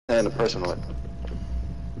And the person with.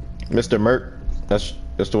 Mr. Merc. That's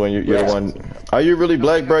the one. You're the one. Are you really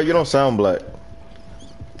black, bro? You don't sound black.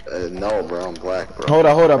 No, bro. I'm black, bro. Hold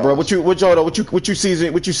up, bro. What you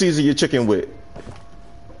season your chicken with?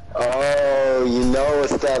 Oh, you know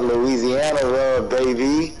it's that Louisiana rub,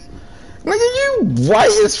 baby. Nigga, you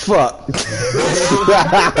white as fuck.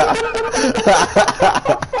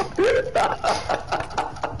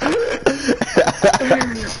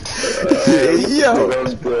 Yo.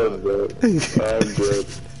 I'm good, bro. I'm good.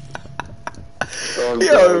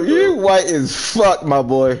 Yo, you white as fuck, my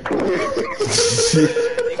boy.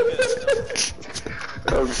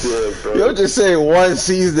 I'm good, bro. Yo, just say one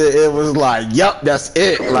season, it was like, yup, that's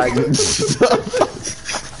it. Like, alright,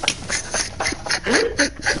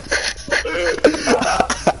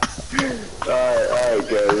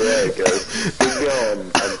 guys.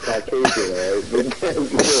 I'm Caucasian, alright?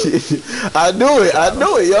 I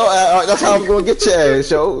knew it, yo. That's how I'm gonna get your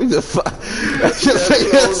ass, yo.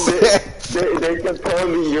 They kept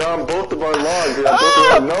telling me you're on both of our logs. And I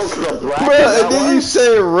don't know because I'm black. Bro, and then you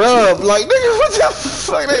say rub. Like, nigga, what the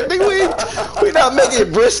fuck? Nigga, we not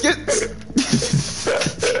making briskets.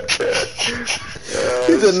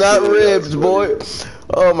 These are not ribs, boy.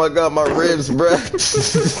 Oh my god, my ribs, bro. Oh, shit,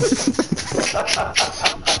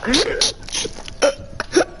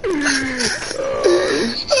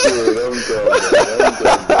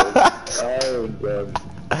 I'm done.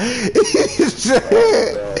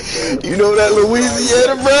 You know that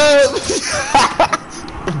Louisiana, bro?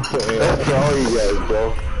 That's all you guys, bro.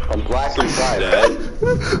 I'm black inside, right?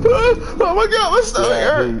 Oh my god, my stomach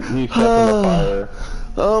hurt. He's stuck in the fire.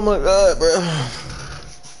 Oh my god, bro.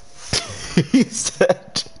 He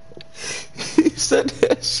said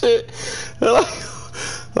that shit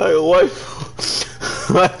like a wife,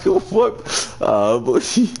 like a wife. But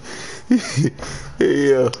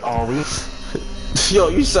yeah. Yo,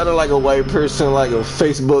 you sounded like a white person, like a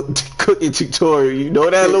Facebook cooking tutorial. You know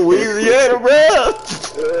that Louisiana, bro?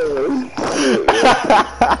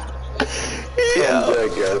 Yeah.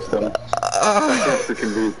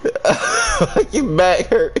 Your back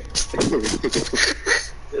hurt.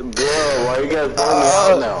 Bro, why you guys throwing me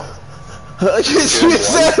out now? You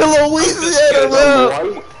said Louisiana,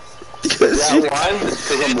 bro.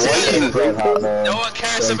 No one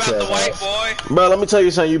cares about the white boy. Bro, let me tell you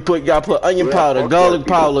something. You gotta put onion powder, garlic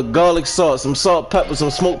powder, garlic salt, some salt, pepper, some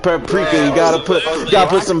smoked paprika. You gotta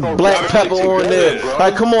put some black pepper on there.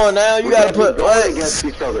 Like, come on now, you gotta put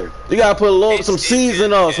you gotta put some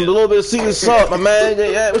seasoning on, a little bit of seasoned salt, my man.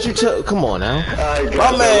 Yeah, what you come on now,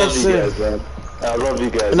 my man said. I love you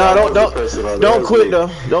guys. No, don't quit though.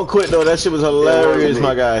 Don't quit though. That shit was hilarious,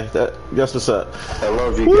 my guy. That's what's up. I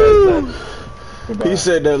love you guys, man. He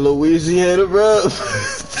said that Louisiana, bro. Open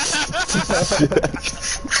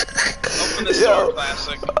the store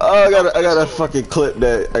classic. Oh, I gotta fucking clip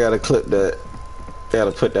that. I gotta clip that. I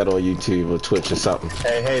gotta put that on YouTube or Twitch or something.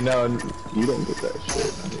 Hey, no, you don't get that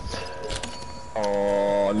shit.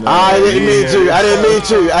 Oh no. I didn't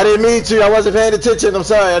mean to. I wasn't paying attention. I'm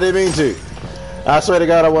sorry. I didn't mean to. I swear to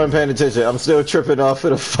God, I wasn't paying attention. I'm still tripping off of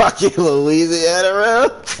the fucking Louisiana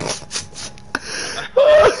round.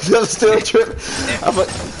 I'm still tripping.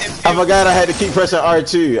 I forgot I had to keep pressing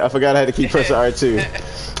R2. I forgot I had to keep pressing R2.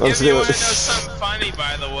 If you want to know something funny,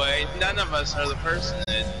 by the way, none of us are the person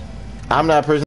that... I'm not a person.